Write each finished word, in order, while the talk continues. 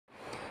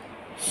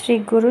Sri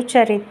Guru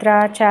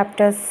Charitra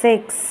chapter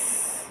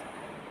 6.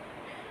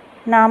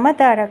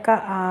 Namadaraka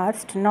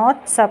asked,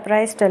 not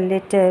surprised a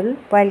little,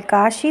 while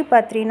Kashi,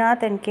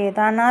 Badrinath and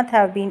Kedarnath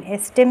have been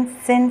esteemed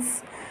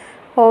since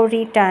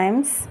hoary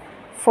times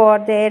for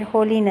their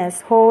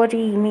holiness.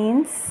 Hoary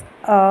means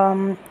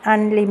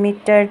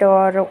unlimited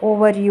or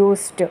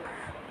overused,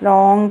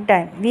 long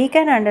time. We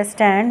can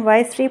understand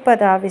why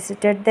Sripada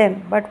visited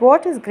them. But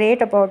what is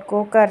great about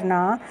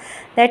Gokarna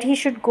that he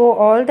should go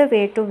all the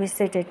way to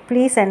visit it?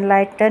 Please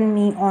enlighten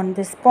me on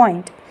this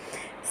point.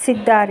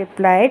 Siddha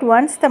replied,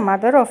 once the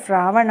mother of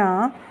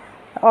Ravanasura,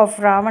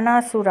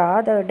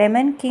 the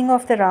demon king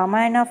of the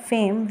Ramayana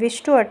fame,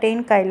 wished to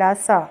attain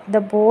Kailasa, the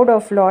abode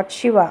of Lord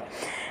Shiva.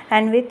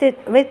 And with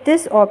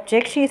this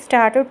object, she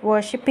started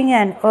worshipping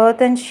an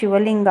earthen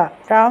Shivalinga.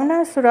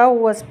 Ravanasura, who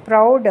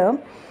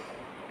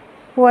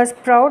was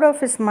proud of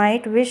his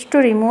might, wished to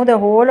remove the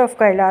whole of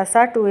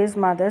Kailasa to his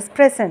mother's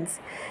presence.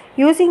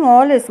 Using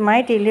all his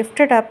might, he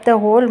lifted up the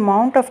whole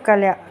mount of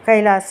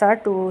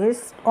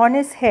Kailasa on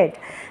his head.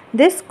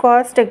 This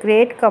caused a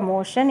great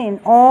commotion in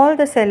all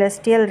the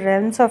celestial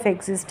realms of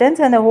existence,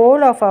 and the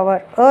whole of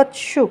our earth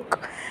shook,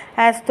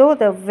 as though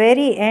the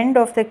very end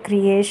of the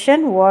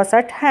creation was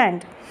at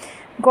hand.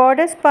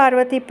 Goddess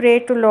Parvati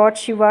prayed to Lord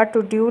Shiva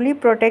to duly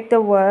protect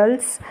the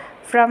worlds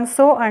from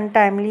so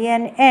untimely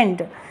an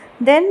end.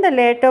 Then the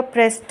latter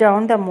pressed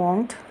down the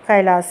mount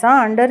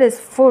Kailasa under his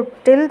foot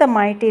till the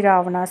mighty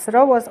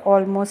Ravanasura was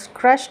almost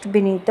crushed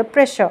beneath the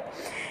pressure.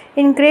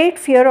 In great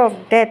fear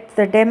of death,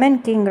 the demon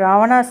king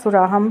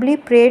Ravanasura humbly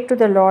prayed to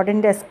the Lord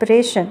in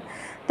desperation.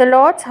 The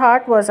Lord's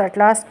heart was at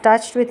last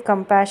touched with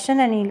compassion,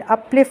 and he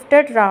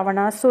uplifted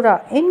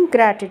Ravanasura. In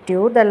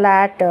gratitude, the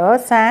latter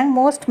sang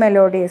most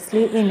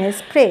melodiously in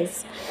his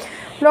praise.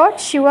 Lord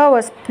Shiva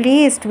was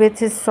pleased with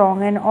his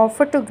song and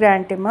offered to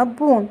grant him a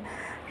boon.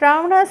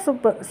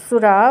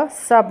 Ravanasura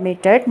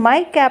submitted,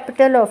 my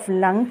capital of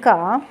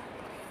Lanka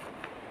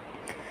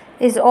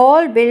is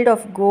all built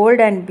of gold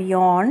and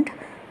beyond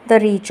the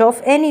reach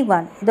of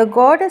anyone. The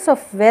goddess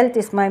of wealth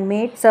is my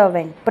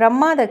maidservant.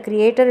 Brahma, the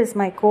creator, is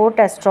my court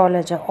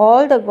astrologer.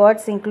 All the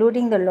gods,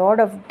 including the Lord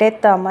of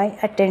Death, are my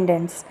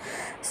attendants.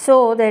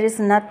 So there is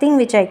nothing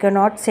which I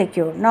cannot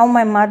secure. Now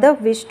my mother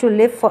wished to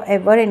live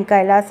forever in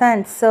Kailasa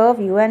and serve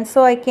you, and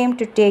so I came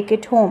to take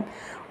it home.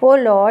 O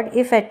Lord,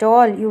 if at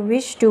all you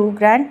wish to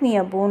grant me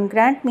a boon,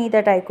 grant me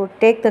that I could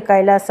take the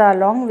Kailasa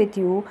along with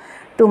you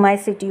to my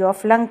city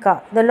of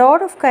Lanka. The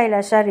Lord of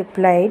Kailasa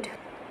replied,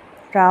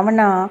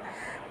 Ravana,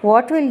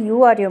 what will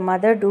you or your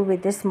mother do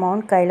with this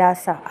Mount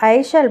Kailasa?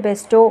 I shall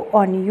bestow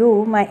on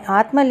you my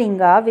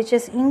Atmalinga, which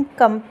is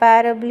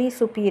incomparably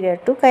superior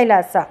to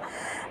Kailasa.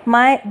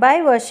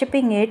 By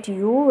worshipping it,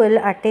 you will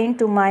attain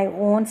to my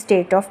own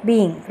state of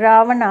being.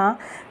 Ravana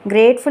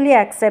gratefully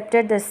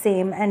accepted the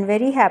same and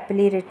very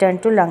happily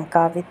returned to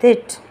Lanka with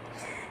it.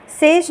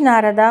 Sage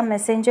Narada,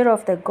 messenger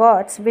of the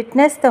gods,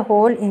 witnessed the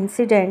whole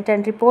incident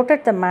and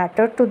reported the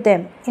matter to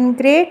them. In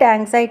great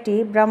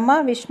anxiety,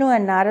 Brahma, Vishnu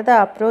and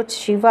Narada approached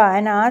Shiva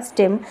and asked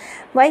him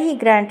why he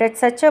granted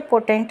such a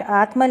potent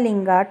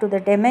Atmalinga to the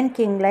demon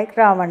king like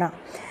Ravana.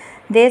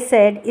 They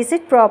said, is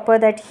it proper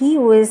that he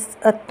who is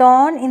a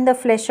thorn in the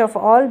flesh of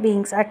all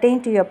beings attain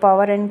to your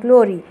power and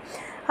glory?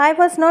 I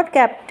was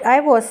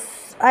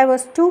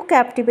too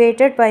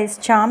captivated by his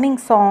charming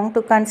song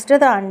to consider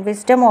the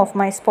unwisdom of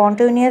my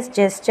spontaneous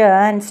gesture,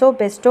 and so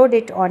bestowed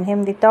it on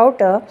him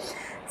without a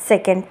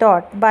second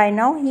thought. By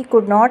now he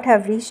could not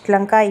have reached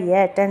Lanka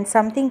yet, and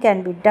something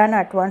can be done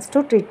at once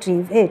to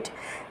retrieve it,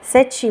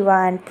 said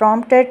Shiva, and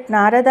prompted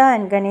Narada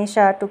and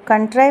Ganesha to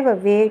contrive a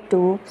way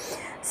to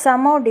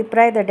somehow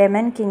deprive the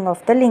demon king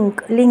of the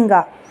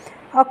linga.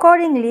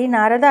 Accordingly,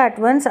 Narada at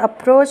once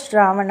approached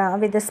Ravana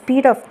with the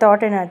speed of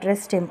thought and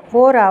addressed him,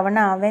 O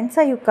Ravana, whence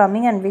are you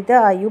coming and whither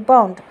are you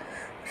bound?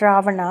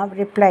 Ravana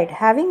replied,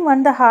 having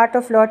won the heart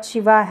of Lord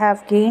Shiva, I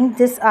have gained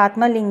this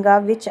Atmalinga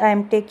which I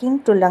am taking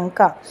to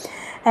Lanka,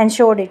 and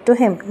showed it to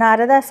him.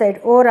 Narada said,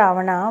 O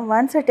Ravana,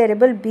 once a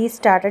terrible beast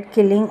started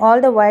killing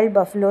all the wild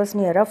buffaloes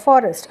near a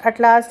forest.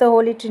 At last the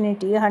Holy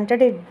Trinity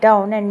hunted it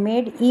down and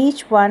made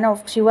each one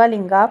of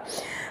Shivalinga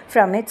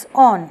from its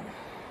horns.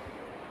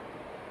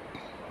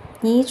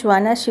 They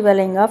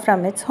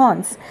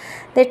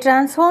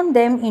transformed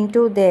them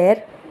into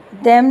their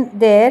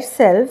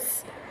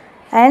selves,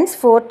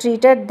 henceforth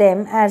treated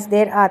them as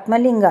their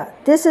Atmalinga.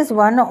 This is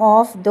one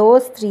of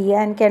those three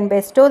and can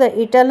bestow the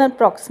eternal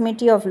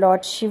proximity of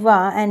Lord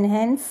Shiva and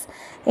hence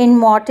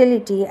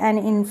immortality and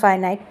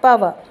infinite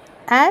power.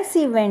 As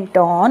he went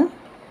on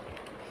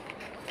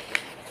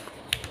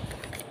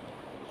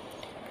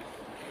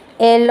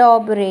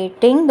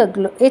elaborating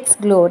its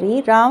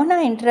glory,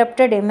 Ravana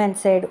interrupted him and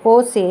said,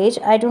 O sage,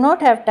 I do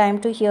not have time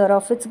to hear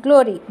of its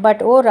glory,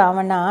 but O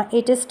Ravana,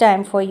 it is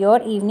time for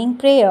your evening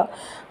prayer.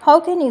 How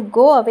can you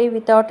go away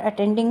without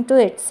attending to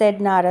it?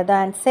 Said Narada,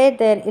 and said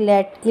there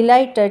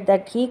elated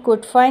that he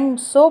could find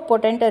so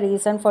potent a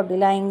reason for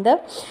delaying the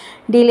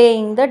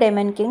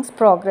demon king's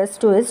progress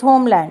to his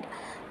homeland.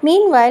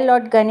 Meanwhile,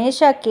 Lord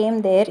Ganesha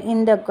came there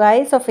in the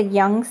guise of a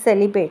young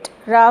celibate.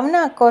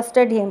 Ravana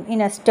accosted him in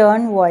a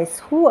stern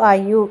voice. "Who are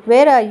you?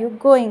 Where are you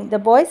going?"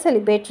 The boy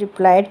celibate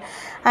replied,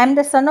 "I am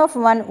the son of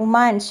one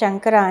Uma and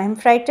Shankara. I am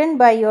frightened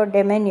by your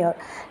demeanor.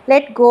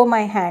 Let go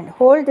my hand.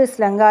 Hold this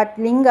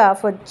linga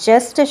for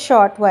just a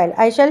short while.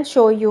 I shall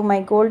show you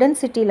my golden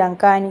city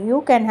Lanka and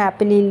you can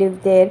happily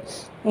live there,"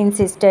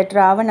 insisted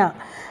Ravana.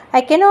 "I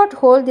cannot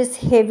hold this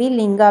heavy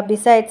linga.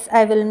 Besides,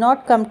 I will not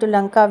come to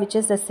Lanka, which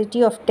is the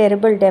city of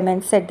terrible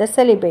demons," said the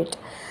celibate.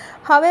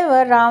 However,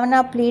 Ravana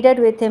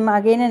pleaded with him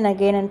again and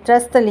again and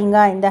thrust the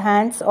linga in the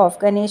hands of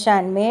Ganesha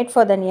and made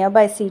for the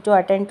nearby sea to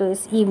attend to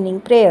his evening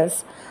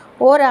prayers.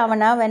 "O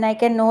Ravana, when I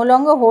can no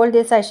longer hold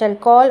this, I shall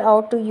call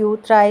out to you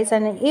thrice,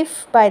 and if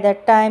by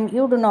that time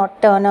you do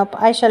not turn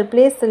up, I shall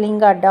place the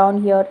linga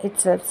down here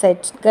itself,"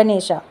 said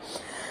Ganesha.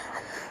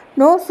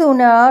 No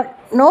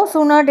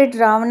sooner did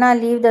Ravana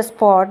leave the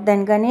spot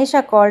than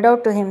Ganesha called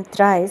out to him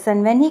thrice,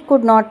 and when he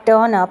could not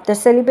turn up, the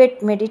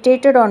celibate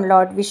meditated on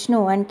Lord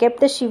Vishnu and kept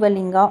the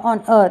Shivalinga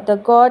on earth. The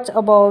gods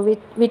above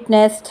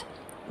witnessed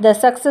the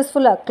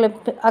successful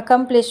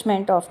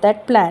accomplishment of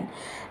that plan.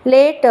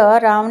 Later,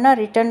 Ravana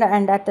returned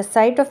and at the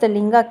sight of the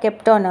linga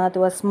kept on earth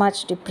was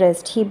much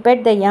depressed. He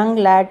begged the young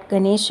lad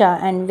Ganesha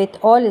and with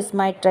all his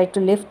might tried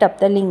to lift up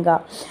the linga.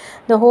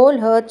 The whole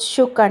earth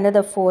shook under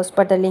the force,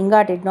 but the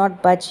linga did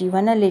not budge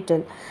even a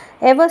little.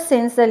 Ever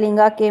since, the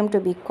linga came to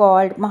be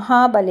called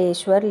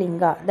Mahabaleshwar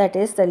Linga, that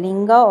is, the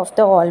linga of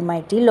the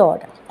Almighty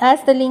Lord.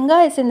 As the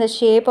linga is in the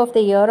shape of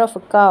the ear of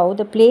a cow,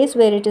 the place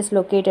where it is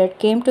located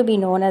came to be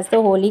known as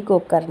the Holy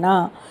Gokarna.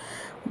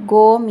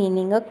 Go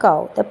meaning a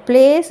cow. The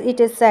place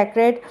is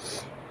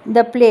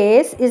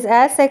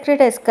as sacred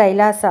as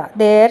Kailasa.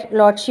 There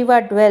Lord Shiva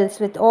dwells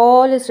with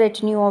all his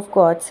retinue of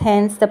gods.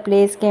 Hence the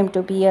place came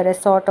to be a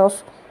resort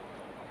of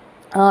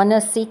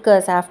earnest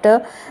seekers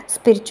after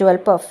spiritual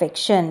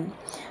perfection.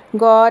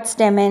 Gods,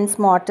 demons,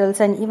 mortals,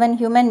 and even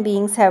human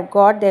beings have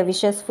got their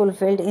wishes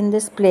fulfilled in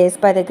this place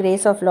by the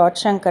grace of Lord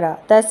Shankara.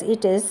 Thus,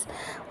 it is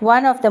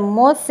one of the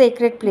most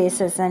sacred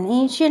places, and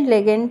ancient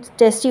legend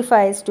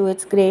testifies to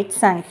its great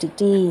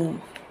sanctity.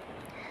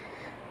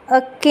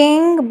 A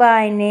king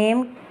by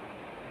name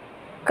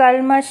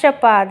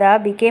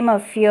Kalmashapada became a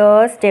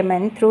fierce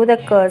demon through the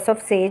curse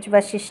of sage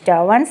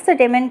Vashishta. Once the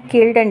demon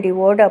killed and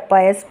devoured a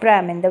pious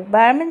Brahmin. The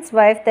Brahmin's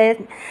wife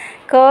then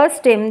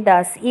cursed him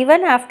thus: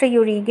 "Even after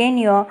you regain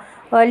your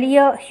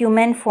earlier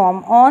human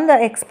form, on the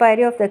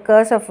expiry of the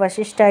curse of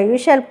Vashishta, you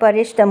shall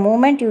perish the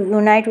moment you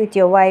unite with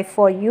your wife,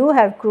 for you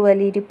have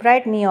cruelly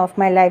deprived me of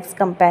my life's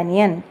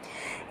companion."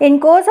 In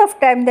course of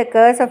time, the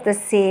curse of the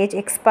sage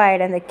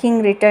expired and the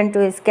king returned to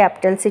his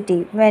capital city.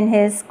 When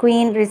his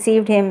queen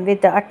received him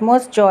with the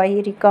utmost joy,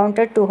 he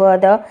recounted to her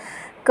the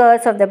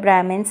curse of the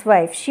Brahmin's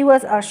wife. She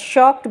was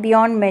shocked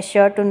beyond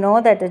measure to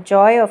know that the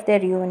joy of their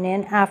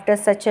reunion after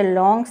such a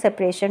long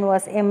separation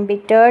was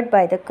embittered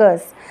by the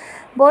curse.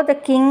 Both the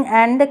king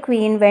and the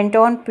queen went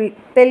on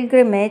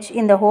pilgrimage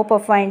in the hope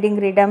of finding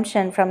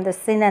redemption from the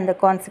sin and the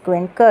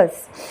consequent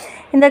curse.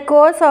 In the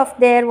course of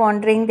their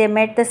wandering, they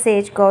met the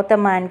sage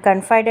Gautama and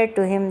confided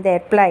to him their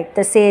plight.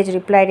 The sage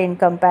replied in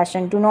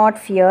compassion, "Do not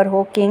fear,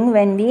 O king.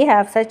 When we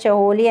have such a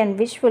holy and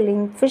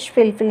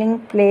wish-fulfilling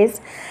place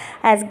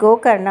as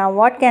Gokarna,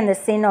 what can the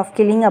sin of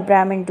killing a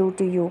Brahmin do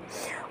to you?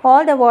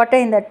 All the water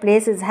in that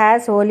place is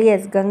as holy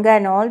as Ganga,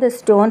 and all the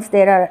stones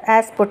there are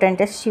as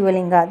potent as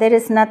Shivalinga. There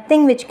is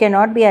nothing which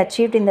cannot be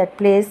achieved in that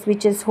place,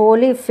 which is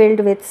wholly filled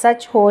with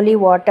such holy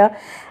water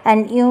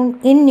and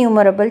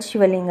innumerable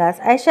Shivalingas.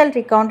 I shall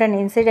recount an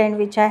incident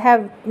which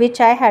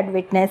I had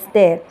witnessed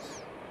there.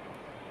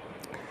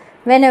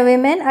 When a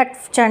woman at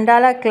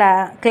Chandala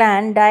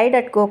clan died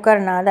at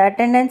Gokarna, the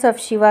attendants of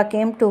Shiva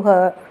came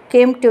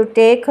to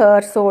take her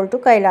soul to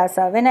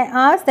Kailasa. When I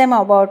asked them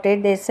about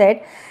it, they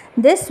said,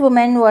 "This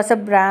woman was a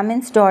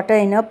Brahmin's daughter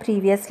in her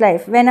previous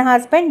life. When her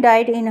husband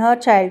died in her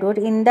childhood,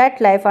 in that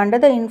life, under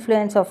the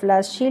influence of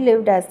lust, she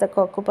lived as the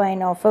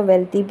concubine of a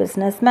wealthy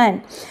businessman.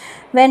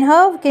 When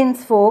her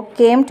kinsfolk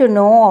came to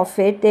know of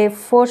it, they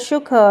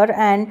forsook her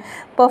and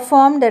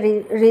performed the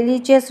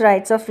religious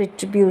rites of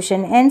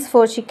retribution.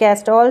 Henceforth, she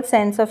cast all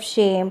sense of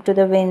shame to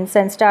the winds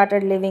and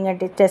started living a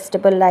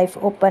detestable life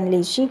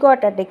openly. She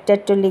got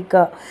addicted to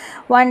liquor.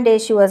 One day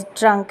she was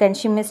drunk and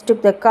she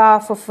mistook the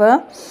calf of a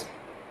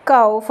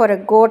cow for a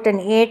goat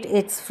and ate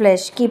its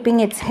flesh,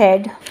 keeping its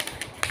head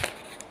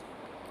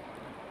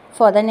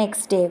for the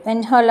next day.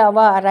 When her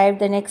lover arrived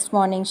the next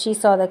morning, she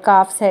saw the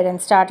calf's head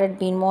and started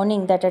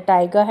moaning that a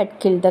tiger had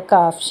killed the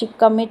calf. She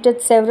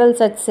committed several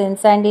such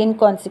sins, and in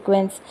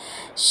consequence,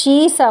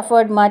 she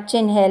suffered much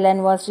in hell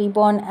and was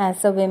reborn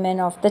as a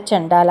woman of the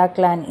Chandala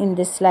clan in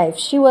this life.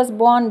 She was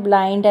born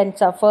blind and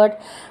suffered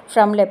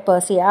from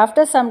leprosy.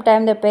 After some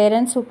time, the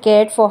parents who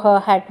cared for her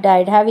had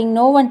died. Having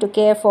no one to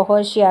care for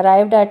her, she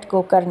arrived at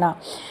Gokarna.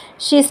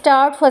 She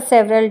starved for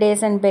several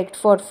days and begged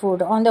for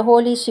food. On the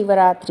holy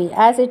Shivaratri,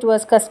 as it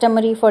was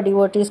customary for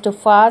devotees to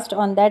fast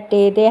on that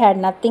day, they had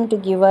nothing to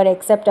give her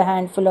except a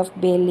handful of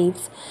bay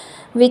leaves.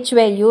 which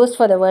were used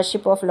for the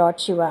worship of Lord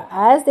Shiva.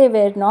 As they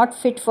were not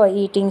fit for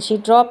eating, she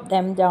dropped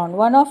them down.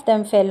 One of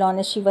them fell on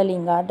a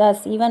Shivalinga.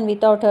 Thus, even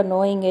without her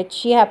knowing it,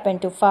 she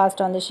happened to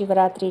fast on the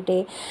Shivaratri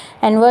day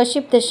and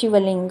worship the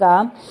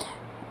Shivalinga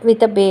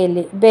with a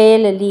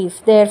bale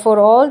leaf. Therefore,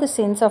 all the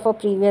sins of her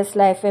previous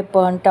life were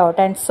burnt out,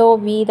 and so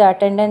we, the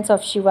attendants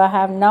of Shiva,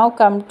 have now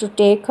come to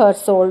take her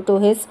soul to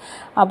his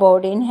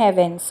abode in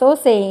heaven. So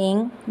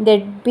saying, they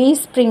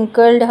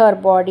besprinkled her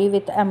body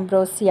with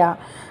ambrosia,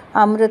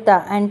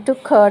 Amrita, and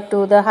took her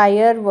to the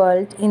higher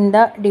world in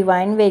the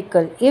divine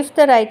vehicle. If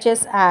the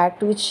righteous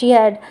act which she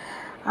had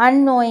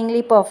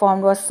unknowingly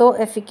performed was so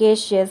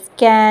efficacious,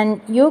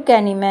 can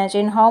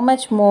imagine how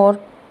much more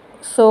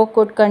so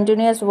could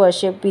continuous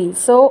worship be.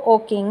 So, O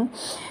king,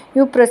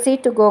 you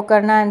proceed to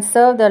Gokarna and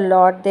serve the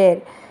Lord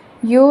there.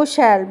 You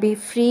shall be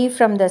free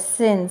from the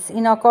sins.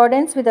 In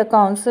accordance with the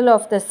counsel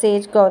of the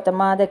sage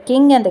Gautama, the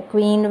king and the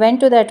queen went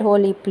to that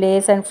holy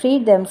place and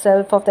freed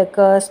themselves of the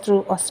curse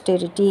through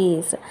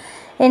austerities.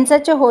 In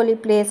such a holy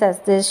place as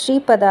this,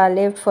 Sripada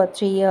lived for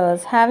 3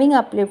 years. Having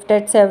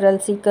uplifted several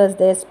seekers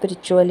there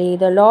spiritually,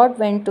 the Lord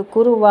went to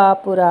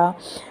Kuruvapura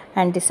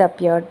and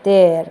disappeared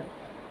there.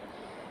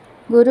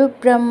 Guru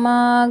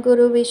Brahma,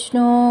 Guru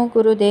Vishnu,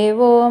 Guru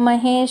Devo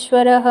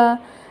Maheshwarah,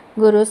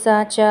 Guru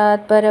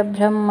Sachat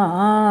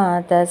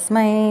Parabrahma,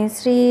 Tasmai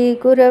Sri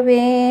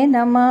Gurave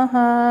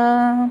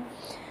Namaha.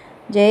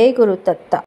 Jai Guru Tatta.